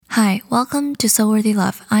Hi, welcome to Soulworthy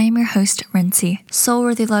Love. I am your host, Rincy.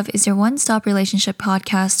 Soulworthy Love is your one-stop relationship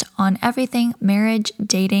podcast on everything marriage,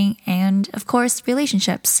 dating, and, of course,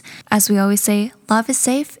 relationships. As we always say, love is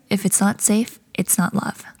safe. If it's not safe, it's not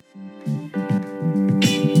love.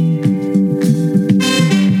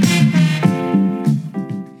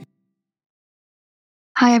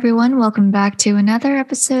 Hi, everyone. Welcome back to another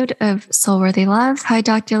episode of Soulworthy Love. Hi,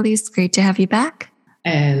 Dr. Elise. Great to have you back.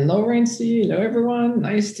 Hello, Rincy. Hello, everyone.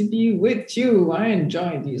 Nice to be with you. I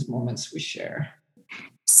enjoy these moments we share.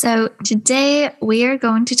 So today we are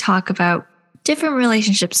going to talk about different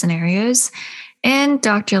relationship scenarios, and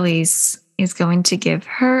Dr. Elise is going to give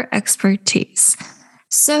her expertise.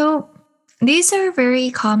 So these are very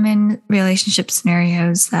common relationship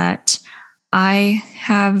scenarios that I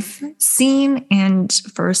have seen and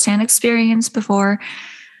firsthand experienced before.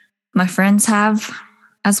 My friends have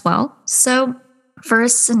as well. So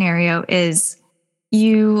first scenario is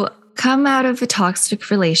you come out of a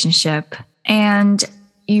toxic relationship and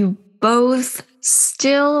you both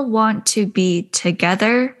still want to be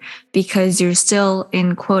together because you're still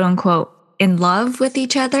in quote unquote in love with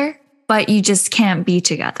each other, but you just can't be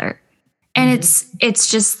together. And it's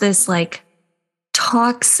just this like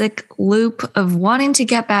toxic loop of wanting to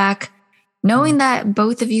get back, knowing that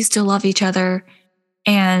both of you still love each other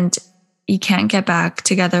and you can't get back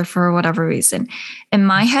together for whatever reason. In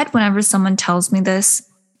my head, whenever someone tells me this,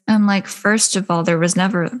 I'm like, first of all, there was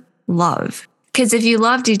never love. Because if you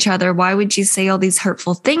loved each other, why would you say all these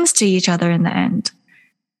hurtful things to each other in the end?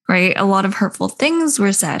 Right? A lot of hurtful things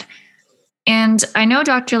were said. And I know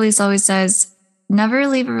Dr. Elise always says, never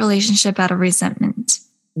leave a relationship out of resentment.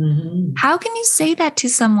 Mm-hmm. How can you say that to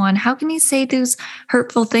someone? How can you say those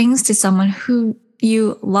hurtful things to someone who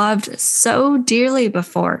you loved so dearly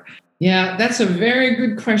before? Yeah, that's a very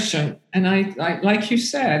good question. And I like you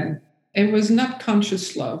said, it was not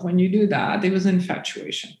conscious love. When you do that, it was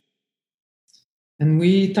infatuation. And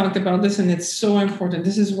we talked about this, and it's so important.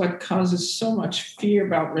 This is what causes so much fear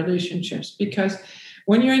about relationships, because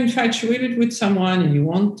when you're infatuated with someone and you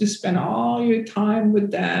want to spend all your time with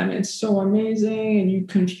them, it's so amazing, and you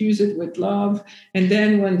confuse it with love. And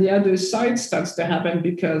then when the other side starts to happen,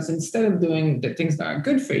 because instead of doing the things that are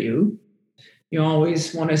good for you, you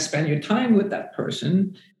always want to spend your time with that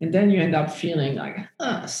person. And then you end up feeling like,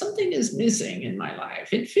 something is missing in my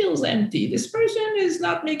life. It feels empty. This person is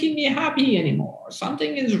not making me happy anymore.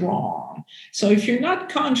 Something is wrong. So if you're not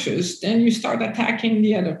conscious, then you start attacking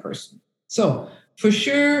the other person. So for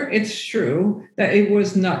sure, it's true that it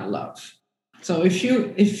was not love. So if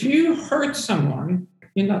you hurt someone,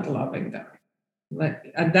 you're not loving them.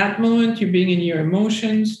 Like at that moment, you're being in your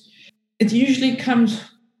emotions. It usually comes.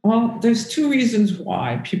 Well, there's two reasons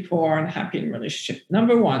why people are unhappy in relationship.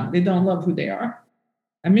 Number one, they don't love who they are.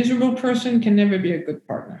 A miserable person can never be a good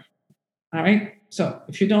partner. All right. So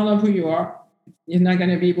if you don't love who you are, you're not going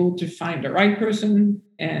to be able to find the right person,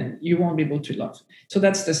 and you won't be able to love. So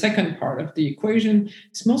that's the second part of the equation.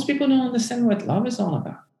 Is most people don't understand what love is all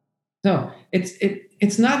about. So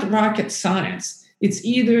it's not rocket science. It's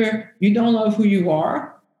either you don't love who you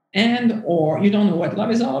are, or you don't know what love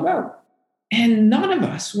is all about. And none of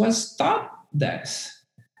us was taught this.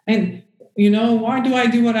 And, why do I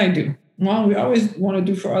do what I do? Well, we always want to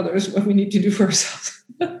do for others what we need to do for ourselves.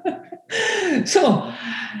 So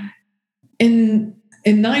in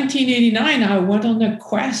 1989, I went on a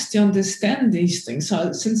quest to understand these things.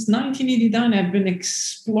 So since 1989, I've been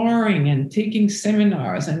exploring and taking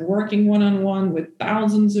seminars and working one-on-one with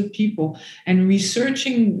thousands of people and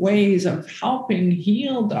researching ways of helping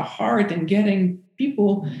heal the heart and getting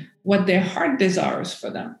people what their heart desires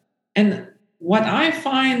for them. And what I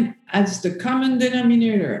find as the common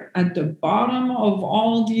denominator at the bottom of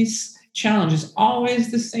all these challenges,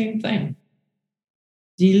 always the same thing.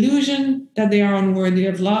 The illusion that they are unworthy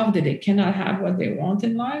of love, that they cannot have what they want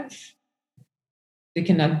in life. They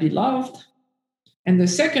cannot be loved. And the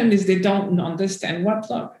second is they don't understand what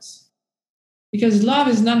love is. Because love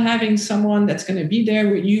is not having someone that's going to be there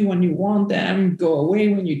with you when you want them, go away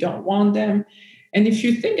when you don't want them. And if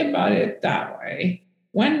you think about it that way,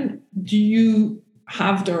 when do you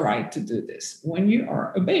have the right to do this? When you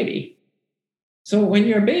are a baby. So when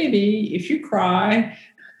you're a baby, if you cry,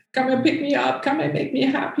 come and pick me up, come and make me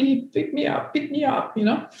happy, pick me up,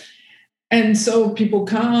 And so people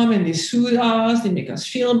come and they soothe us, they make us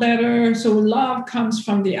feel better. So love comes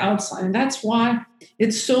from the outside. And that's why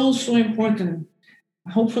it's so, so important.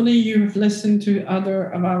 Hopefully you've listened to other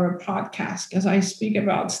of our podcasts as I speak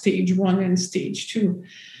about stage 1 and stage 2.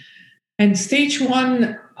 And stage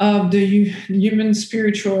 1 of the human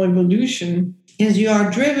spiritual evolution is you are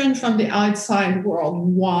driven from the outside world.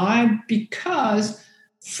 Why? Because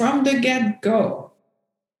from the get-go,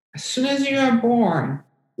 as soon as you are born,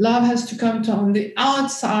 love has to come on the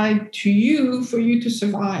outside to you for you to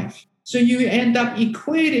survive. So you end up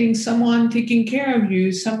equating someone taking care of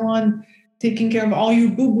you, someone taking care of all your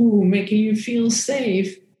boo-boo, making you feel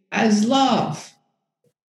safe as love.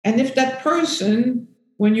 And if that person,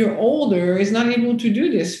 when you're older, is not able to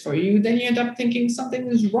do this for you, then you end up thinking something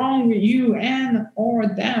is wrong with you and or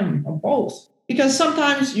them or both. Because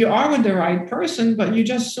sometimes you are with the right person, but you're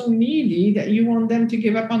just so needy that you want them to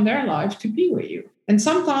give up on their life to be with you. And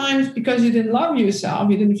sometimes because you didn't love yourself,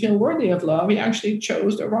 you didn't feel worthy of love, you actually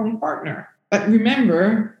chose the wrong partner. But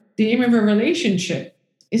remember, the aim of a relationship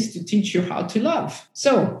is to teach you how to love.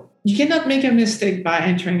 So you cannot make a mistake by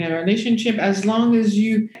entering a relationship as long as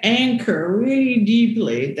you anchor really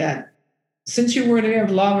deeply that since you're worthy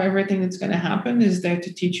of love, everything that's going to happen is there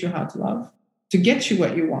to teach you how to love, to get you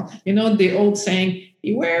what you want. You know, the old saying,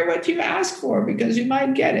 beware what you ask for because you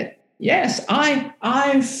might get it. Yes,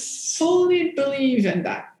 I fully believe in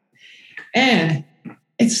that. And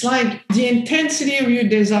it's like the intensity of your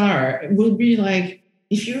desire will be like,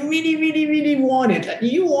 if you really, really, really want it, like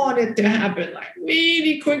you want it to happen like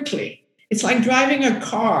really quickly. It's like driving a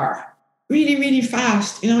car really, really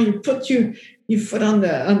fast. You know, you put your foot on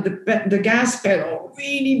the gas pedal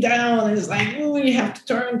really down. It's like, oh, you have to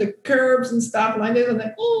turn the curbs and stuff like this. And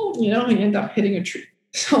then, oh, you know, you end up hitting a tree.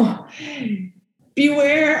 So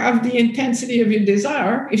beware of the intensity of your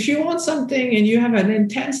desire. If you want something and you have an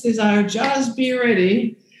intense desire, just be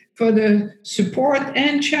ready for the support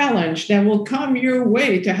and challenge that will come your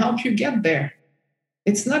way to help you get there.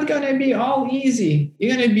 It's not going to be all easy.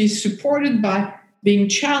 You're going to be supported by being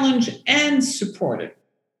challenged and supported.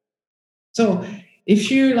 So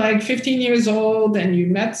if you're like 15 years old and you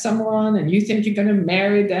met someone and you think you're going to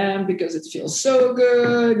marry them because it feels so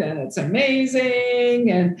good and it's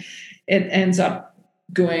amazing and it ends up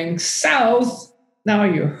going south, now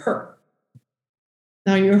you're hurt.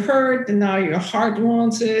 Now you're hurt and now your heart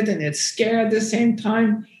wants it and it's scared at the same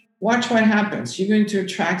time. Watch what happens. You're going to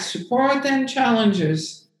attract support and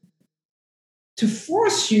challenges to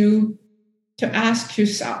force you to ask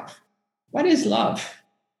yourself, what is love?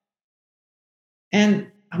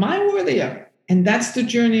 And am I worthy of it? And that's the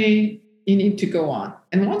journey you need to go on.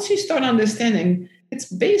 And once you start understanding its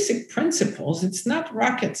basic principles, it's not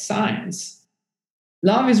rocket science.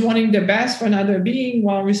 Love is wanting the best for another being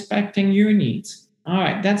while respecting your needs. All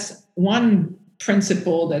right, that's one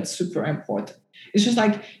principle that's super important. It's just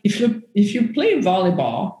like if you play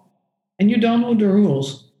volleyball and you don't know the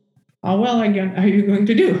rules, how well are you going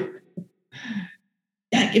to do?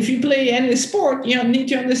 If you play any sport, you need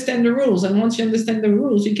to understand the rules. And once you understand the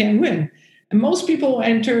rules, you can win. And most people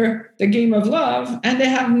enter the game of love and they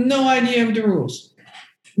have no idea of the rules,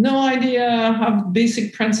 no idea of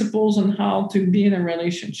basic principles on how to be in a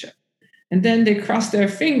relationship. And then they cross their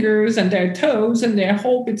fingers and their toes and they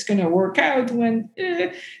hope it's going to work out when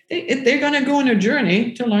they're going to go on a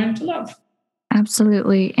journey to learn to love.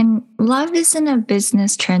 Absolutely. And love isn't a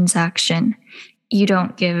business transaction. You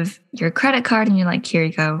don't give your credit card and you're like, here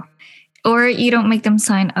you go. Or you don't make them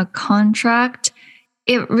sign a contract.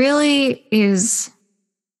 It really is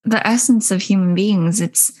the essence of human beings.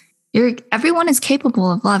 Everyone is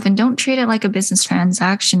capable of love, and don't treat it like a business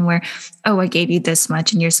transaction where, oh, I gave you this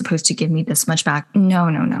much and you're supposed to give me this much back.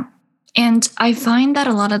 No. And I find that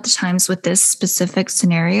a lot of the times with this specific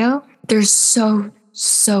scenario, they're so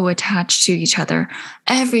attached to each other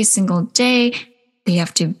every single day. They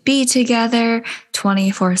have to be together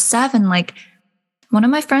 24/7. Like one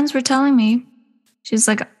of my friends were telling me, she's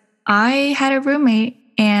like, I had a roommate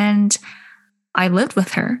and I lived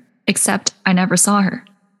with her, except I never saw her.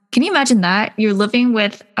 Can you imagine that? You're living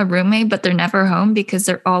with a roommate, but they're never home because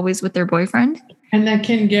they're always with their boyfriend. And I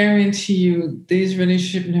can guarantee you these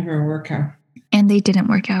relationships never work out. And they didn't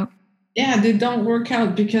work out. Yeah, they don't work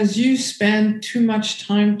out because you spend too much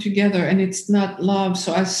time together and it's not love.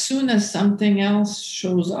 So as soon as something else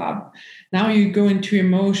shows up, now you go into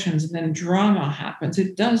emotions and then drama happens.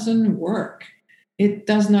 It doesn't work. It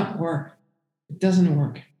does not work. It doesn't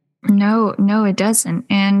work. No, it doesn't.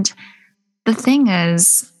 And the thing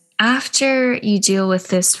is, after you deal with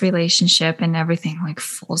this relationship and everything like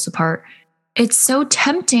falls apart, it's so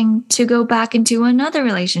tempting to go back into another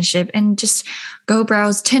relationship and just go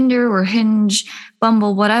browse Tinder or Hinge,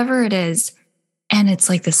 Bumble, whatever it is. And it's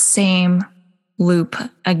like the same loop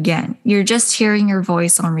again. You're just hearing your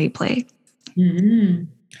voice on replay. Mm-hmm.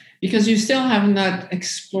 Because you still have not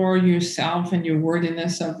explored yourself and your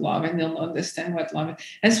worthiness of love, and they'll understand what love is.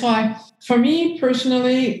 That's why, for me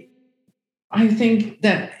personally, I think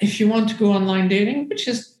that if you want to go online dating, which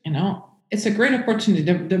is, it's a great opportunity.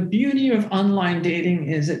 The beauty of online dating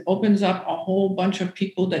is it opens up a whole bunch of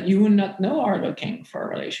people that you would not know are looking for a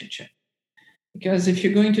relationship. Because if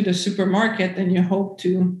you're going to the supermarket and you hope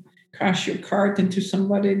to crash your cart into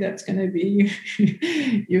somebody that's going to be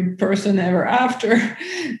your person ever after,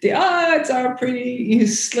 the odds are pretty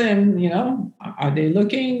slim. Are they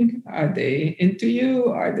looking? Are they into you?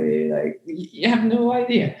 Are they like, you have no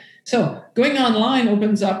idea. So going online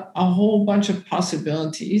opens up a whole bunch of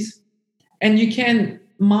possibilities. And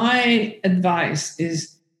my advice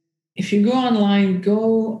is, if you go online,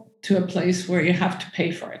 go to a place where you have to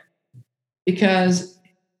pay for it. Because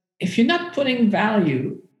if you're not putting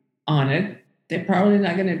value on it, they're probably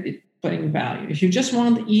not going to be putting value. If you just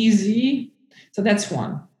want easy, so that's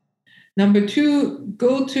one. Number two,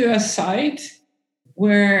 go to a site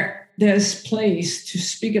where there's place to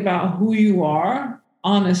speak about who you are,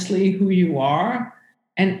 honestly who you are,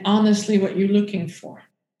 and honestly what you're looking for.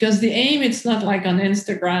 Because the aim, it's not like on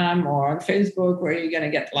Instagram or on Facebook where you're going to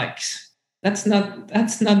get likes. That's not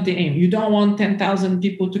the aim. You don't want 10,000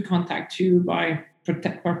 people to contact you by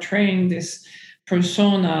portraying this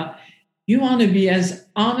persona. You want to be as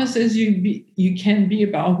honest as you can be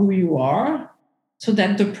about who you are, so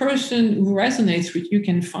that the person who resonates with you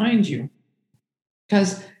can find you.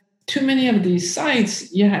 Because too many of these sites,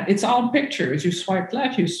 it's all pictures. You swipe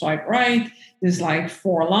left, you swipe right. There's like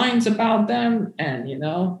 4 lines about them. And,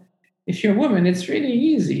 if you're a woman, it's really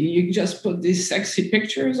easy. You just put these sexy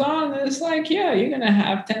pictures on. And it's like, yeah, you're going to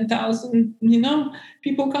have 10,000,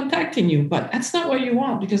 people contacting you. But that's not what you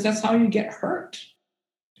want, because that's how you get hurt.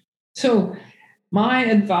 So my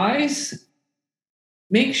advice,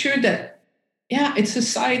 make sure that, it's a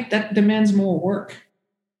site that demands more work.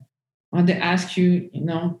 When they ask you,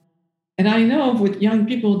 and I know with young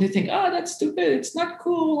people, they think, oh, that's stupid. It's not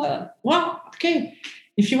cool. Well, okay.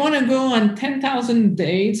 If you want to go on 10,000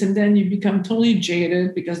 dates and then you become totally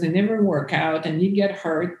jaded because they never work out and you get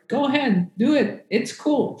hurt, go ahead, do it. It's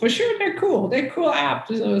cool. For sure, they're cool. They're cool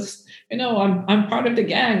apps. So I'm part of the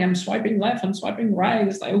gang. I'm swiping left. I'm swiping right.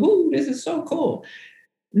 It's like, ooh, this is so cool.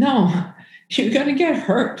 No, you're going to get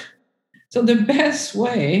hurt. So the best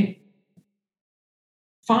way,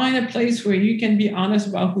 find a place where you can be honest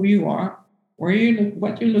about who you are,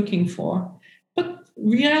 what you're looking for. Put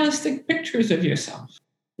realistic pictures of yourself.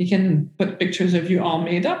 You can put pictures of you all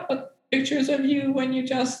made up, but pictures of you when you're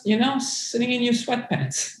just, sitting in your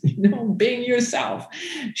sweatpants, being yourself.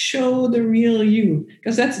 Show the real you.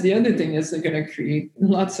 Because that's the other thing that's going to create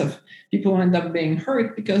lots of people end up being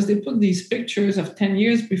hurt, because they put these pictures of 10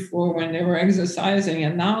 years before when they were exercising,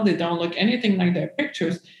 and now they don't look anything like their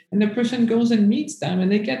pictures. And the person goes and meets them,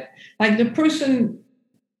 and they get like, the person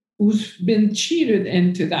who's been cheated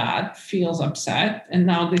into that feels upset, and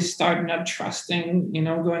now they start not trusting,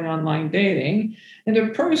 going online dating. And the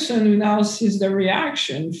person who now sees the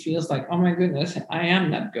reaction feels like, oh my goodness, I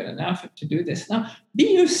am not good enough to do this. Now,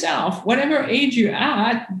 be yourself, whatever age you're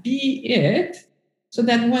at, be it, so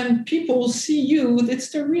that when people see you,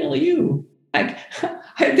 it's the real you. Like,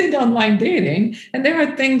 I did online dating, and there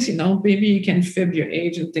are things, maybe you can fib your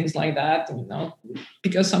age and things like that,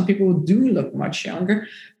 because some people do look much younger.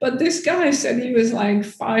 But this guy said he was like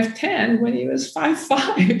 5'10" when he was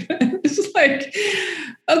 5'5". It's like,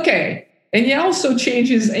 okay. And he also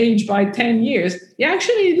changed his age by 10 years. He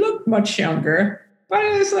actually looked much younger, but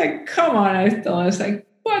it's like, come on, I thought, it's like,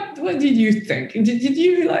 what did you think? Did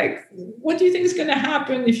you what do you think is going to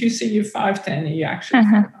happen if you see you 5'10" and you actually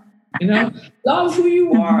love who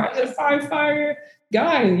you are as a 5'5"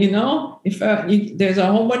 guy. If there's a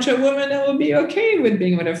whole bunch of women that will be okay with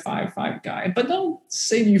being with a 5'5" guy, but don't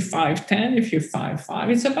say you're 5'10" if you're 5'5".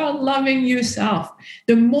 It's about loving yourself.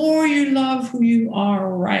 The more you love who you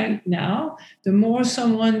are right now, the more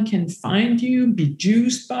someone can find you, be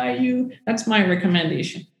juiced by you. That's my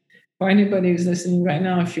recommendation for anybody who's listening right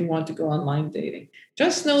now. If you want to go online dating,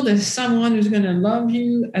 just know there's someone who's going to love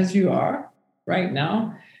you as you are right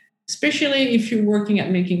now. Especially if you're working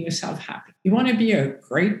at making yourself happy. You want to be a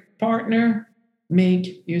great partner,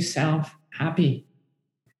 make yourself happy.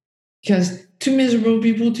 Because 2 miserable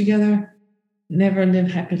people together never live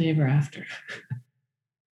happily ever after.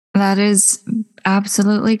 That is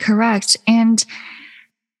absolutely correct. And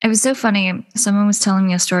it was so funny. Someone was telling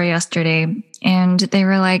me a story yesterday, and they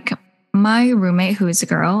were like, my roommate, who is a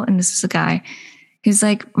girl, and this is a guy, who's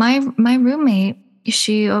like, my roommate,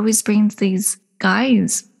 she always brings these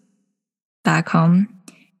guys back home.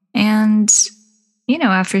 And,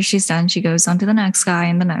 after she's done, she goes on to the next guy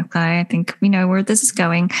and the next guy. I think we know where this is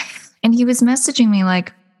going. And he was messaging me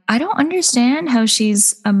like, I don't understand how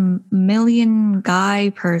she's a million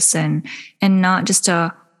guy person and not just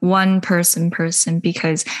a one person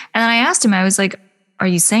because, and I asked him, I was like, are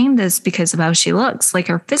you saying this because of how she looks, like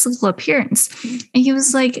her physical appearance? And he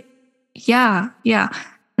was like, yeah. And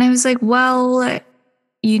I was like, well,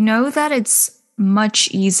 you know that it's much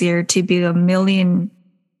easier to be a million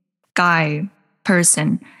guy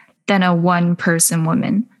person than a one person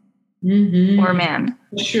woman or man.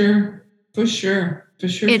 For sure.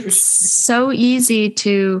 It's so easy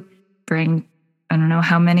to bring, I don't know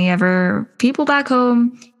how many ever people back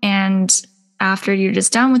home, and after you're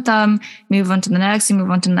just done with them, move on to the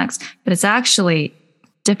next. But it's actually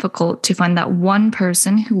difficult to find that one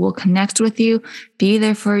person who will connect with you, be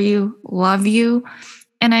there for you, love you.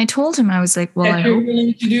 And I told him, I was like, well, I hope you're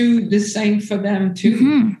willing to do the same for them too.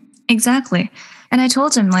 Mm-hmm, exactly. And I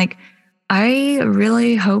told him, like, I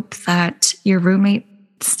really hope that your roommate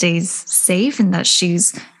stays safe and that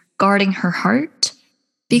she's guarding her heart,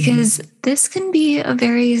 because this can be a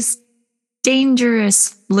very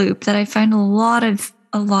dangerous loop that I find a lot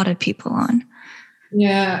of people on.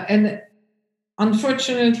 Yeah. And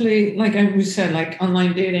unfortunately, like we said, like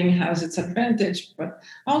online dating has its advantage, but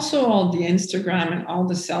also all the Instagram and all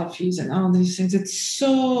the selfies and all these things, it's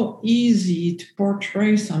so easy to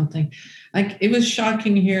portray something. Like it was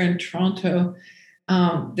shocking here in Toronto.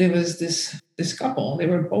 There was this couple. They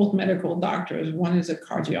were both medical doctors. One is a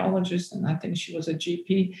cardiologist, and I think she was a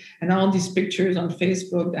GP. And all these pictures on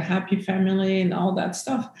Facebook, the happy family and all that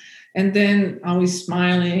stuff. And then always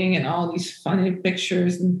smiling and all these funny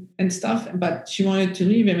pictures and stuff. But she wanted to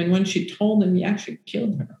leave him. And when she told him, he actually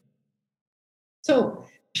killed her. So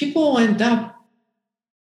people end up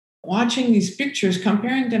watching these pictures,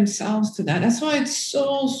 comparing themselves to that. That's why it's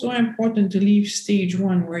so important to leave stage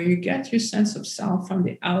one, where you get your sense of self from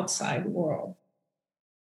the outside world,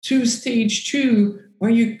 to stage two,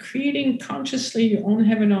 where you're creating consciously your own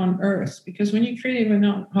heaven on earth. Because when you create heaven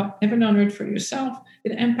on earth for yourself,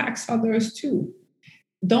 it impacts others too.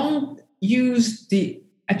 Don't use the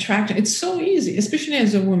attraction. It's so easy, especially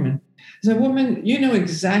as a woman. As a woman, you know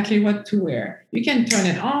exactly what to wear. You can turn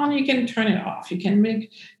it on, you can turn it off. You can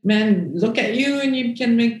make men look at you, and you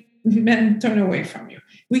can make men turn away from you.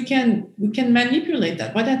 We can manipulate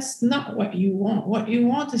that, but that's not what you want. What you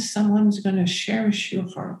want is someone who's going to cherish your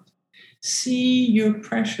heart, see your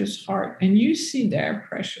precious heart, and you see their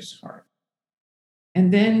precious heart.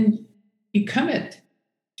 And then you commit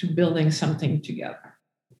to building something together.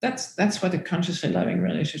 That's what a consciously loving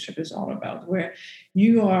relationship is all about, where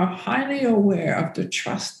you are highly aware of the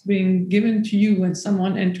trust being given to you when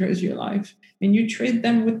someone enters your life, and you treat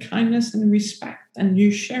them with kindness and respect, and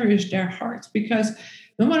you cherish their hearts, because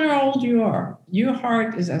no matter how old you are, your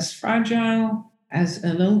heart is as fragile as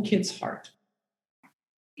a little kid's heart.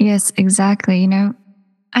 Yes, exactly. You know,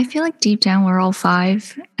 I feel like deep down we're all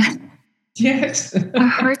 5. Yes. Our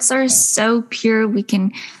hearts are so pure. We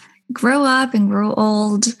can grow up and grow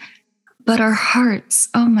old, but our hearts,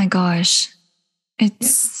 oh my gosh,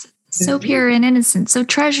 it's so pure and innocent. So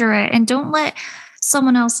treasure it, and don't let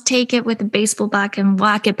someone else take it with a baseball bat and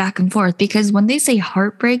whack it back and forth, because when they say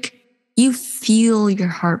heartbreak, you feel your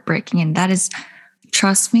heart breaking, and that is,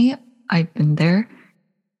 trust me, I've been there,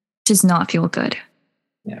 does not feel good.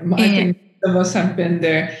 Yeah, I think of us have been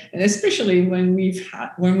there, and especially when we've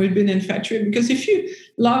been infatuated. Because if you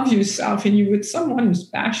love yourself and you're with someone who's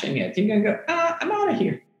bashing it, you're gonna go, I'm out of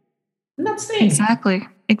here. I'm not staying. Exactly.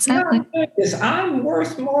 I'm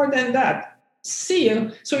worth more than that. See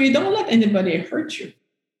you. So you don't let anybody hurt you.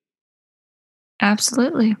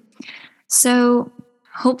 Absolutely. So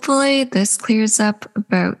hopefully this clears up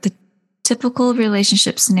about the typical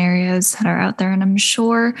relationship scenarios that are out there, and I'm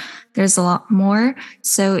sure there's a lot more.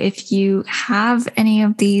 So if you have any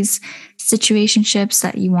of these situationships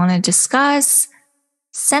that you want to discuss,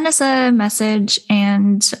 send us a message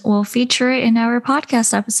and we'll feature it in our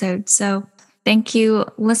podcast episode. So thank you,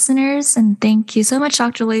 listeners, and thank you so much,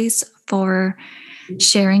 Dr. Lise, for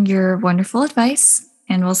sharing your wonderful advice,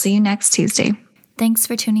 and we'll see you next Tuesday. Thanks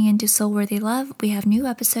for tuning in to Soul Worthy Love. We have new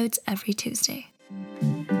episodes every Tuesday.